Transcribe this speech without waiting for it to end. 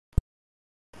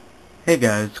Hey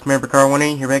guys, Commander Car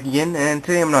 180 here back again, and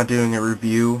today I'm not doing a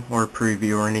review or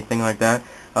preview or anything like that.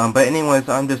 But anyways,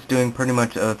 I'm just doing pretty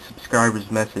much a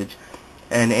subscriber's message.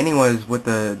 And anyways, what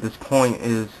this point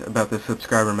is about the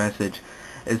subscriber message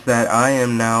is that I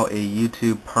am now a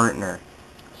YouTube partner.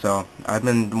 So I've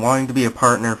been wanting to be a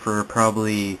partner for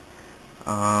probably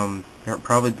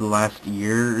the last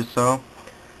year or so,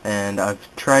 and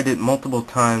I've tried it multiple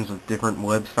times with different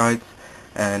websites,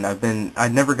 and I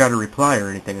never got a reply or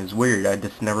anything. It's weird. I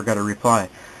just never got a reply.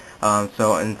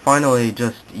 And finally,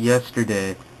 just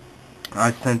yesterday,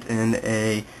 I sent in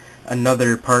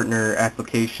another partner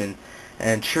application,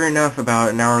 and sure enough,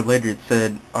 about an hour later, it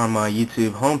said on my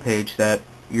YouTube homepage that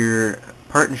your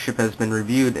partnership has been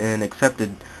reviewed and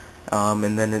accepted.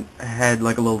 And then it had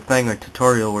like a little thing, a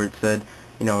tutorial where it said,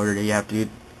 where you have to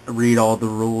read all the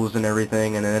rules and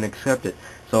everything and then accept it.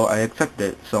 So I accepted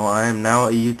it. So I am now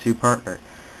a YouTube partner.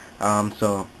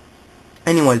 So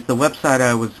anyways, the website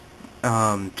I was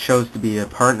chose to be a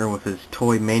partner with is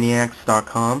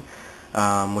toymaniacs.com,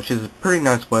 which is a pretty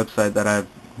nice website that I've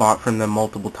bought from them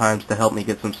multiple times to help me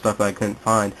get some stuff I couldn't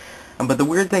find. But the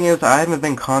weird thing is I haven't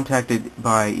been contacted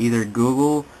by either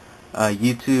Google,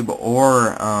 YouTube,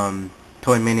 or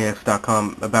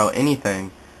toymaniacs.com about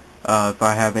anything, if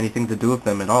I have anything to do with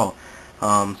them at all.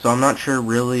 So I'm not sure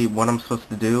really what I'm supposed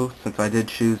to do since I did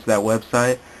choose that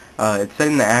website. It said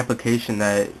in the application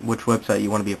that which website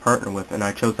you want to be a partner with, and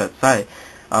I chose that site.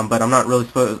 But I'm not really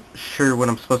sure what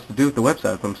I'm supposed to do with the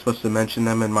website. If I'm supposed to mention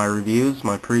them in my reviews,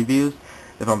 my previews,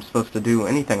 if I'm supposed to do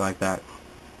anything like that.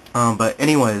 But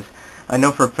anyways, I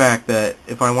know for a fact that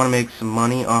if I want to make some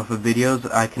money off of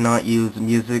videos, I cannot use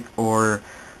music or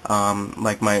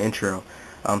like my intro.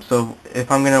 So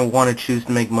if I'm going to want to choose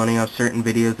to make money off certain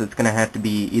videos, it's going to have to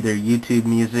be either YouTube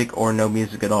music or no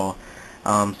music at all.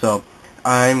 So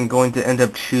I'm going to end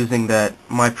up choosing that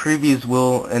my previews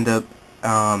will end up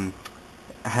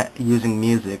using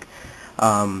music.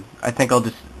 I think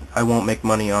I won't make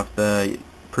money off the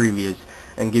previews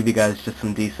and give you guys just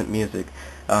some decent music.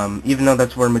 Even though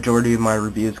that's where majority of my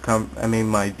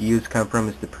my views come from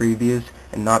is the previews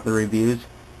and not the reviews.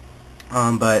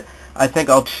 But I think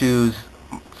I'll choose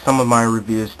some of my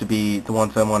reviews to be the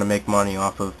ones I want to make money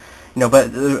off of.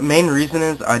 But the main reason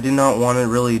is I did not want to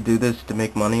really do this to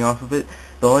make money off of it.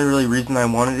 The only really reason I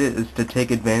wanted it is to take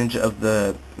advantage of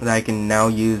that I can now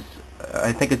use,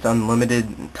 I think it's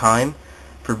unlimited time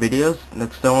for videos.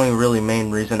 That's the only really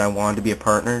main reason I wanted to be a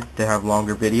partner, to have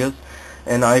longer videos.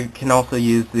 And I can also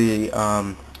use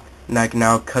and I can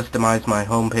now customize my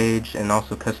homepage and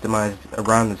also customize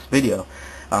around this video.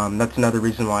 That's another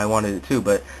reason why I wanted it too,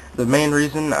 but the main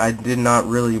reason I did not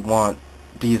really want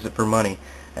to use it for money.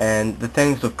 And the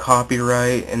things with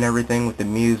copyright and everything with the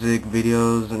music,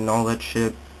 videos, and all that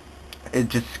shit, it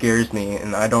just scares me,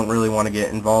 and I don't really want to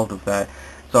get involved with that.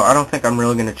 So I don't think I'm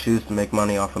really going to choose to make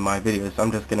money off of my videos.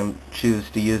 I'm just going to choose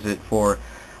to use it for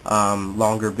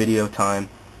longer video time,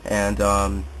 and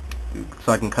so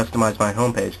I can customize my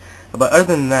homepage. But other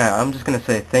than that, I'm just going to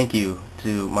say thank you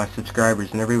to my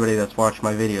subscribers and everybody that's watched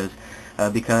my videos,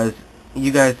 because you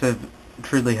guys have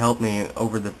truly helped me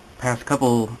over the past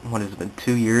couple, what has it been,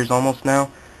 2 years almost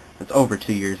now? It's over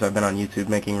 2 years I've been on YouTube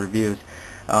making reviews.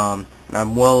 I'm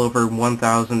well over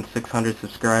 1,600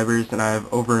 subscribers, and I have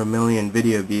over 1 million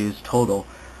video views total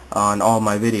on all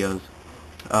my videos.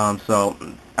 So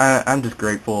I'm just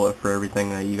grateful for everything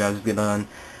that you guys have done.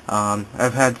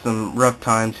 I've had some rough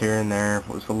times here and there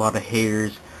with a lot of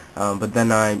haters, but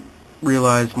then I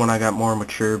realized when I got more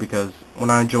mature, because when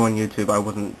I joined YouTube I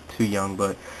wasn't too young,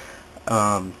 but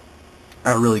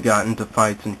I really got into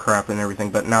fights and crap and everything,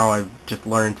 but now I've just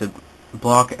learned to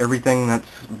block everything that's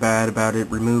bad about it,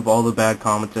 remove all the bad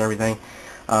comments and everything.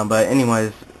 But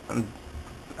anyways,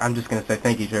 I'm just going to say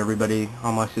thank you to everybody,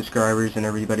 all my subscribers and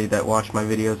everybody that watched my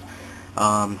videos,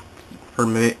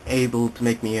 for able to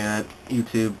make me a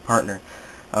YouTube partner.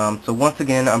 So once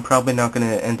again, I'm probably not going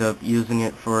to end up using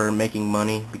it for making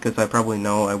money, because I probably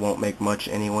know I won't make much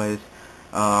anyways,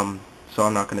 so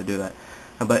I'm not going to do that.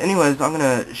 But anyways, I'm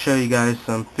going to show you guys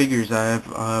some figures I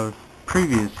have,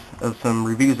 previews of some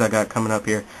reviews I got coming up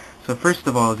here. So first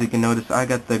of all, as you can notice, I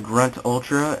got the Grunt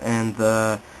Ultra and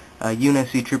the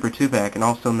UNSC Trooper 2-pack, and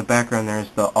also in the background there's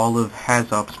the Olive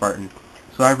Hazop Spartan.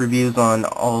 So I have reviews on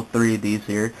all three of these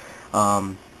here,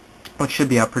 which should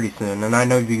be out pretty soon. And I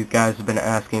know you guys have been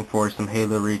asking for some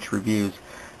Halo Reach reviews,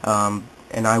 and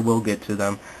I will get to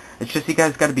them. It's just you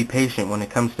guys got to be patient when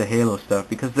it comes to Halo stuff,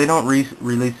 because they don't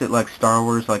release it like Star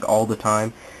Wars, like all the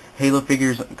time. Halo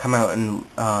figures come out in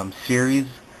series,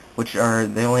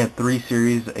 they only have 3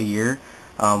 series a year.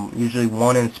 Usually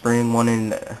one in spring, one in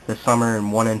the summer,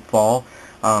 and one in fall.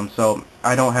 So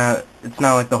I don't have, it's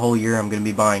not like the whole year I'm going to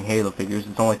be buying Halo figures.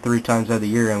 It's only 3 times out of the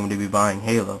year I'm going to be buying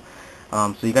Halo.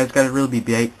 So you guys got to really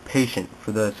be patient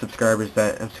for the subscribers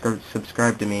that have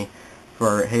subscribed to me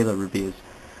for Halo reviews.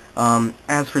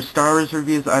 As for Star Wars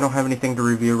reviews, I don't have anything to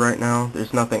review right now.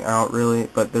 There's nothing out really,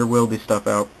 but there will be stuff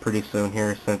out pretty soon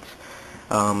here since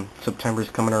September's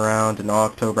coming around and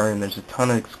October, and there's a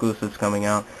ton of exclusives coming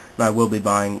out, and I will be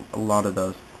buying a lot of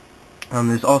those.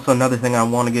 There's also another thing I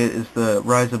want to get is the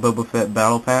Rise of Boba Fett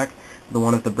Battle Pack, the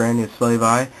one with the brand new Slave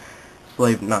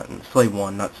 1, not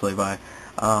Slave Eye.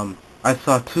 I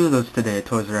saw 2 of those today at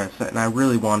Toys R Us, and I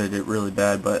really wanted it really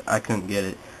bad, but I couldn't get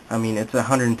it. I mean, it's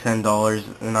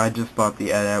 $110, and I just bought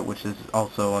the EDAT, which is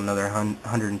also another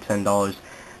 $110.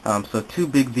 So 2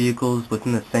 big vehicles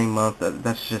within the same month,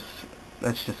 that's just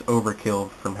overkill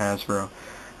from Hasbro.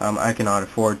 I cannot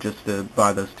afford just to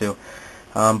buy those 2.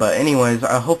 But anyways,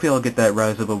 I hope y'all get that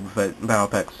Rise of Boba Fett Battle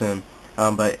Pack soon.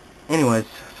 But anyways,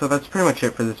 so that's pretty much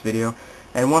it for this video.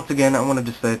 And once again, I wanted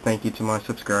to say thank you to my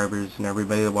subscribers and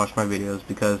everybody that watched my videos,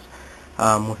 because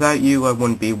without you, I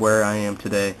wouldn't be where I am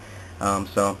today.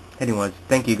 So anyways,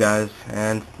 thank you guys,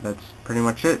 and that's pretty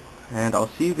much it. And I'll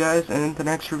see you guys in the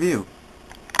next review.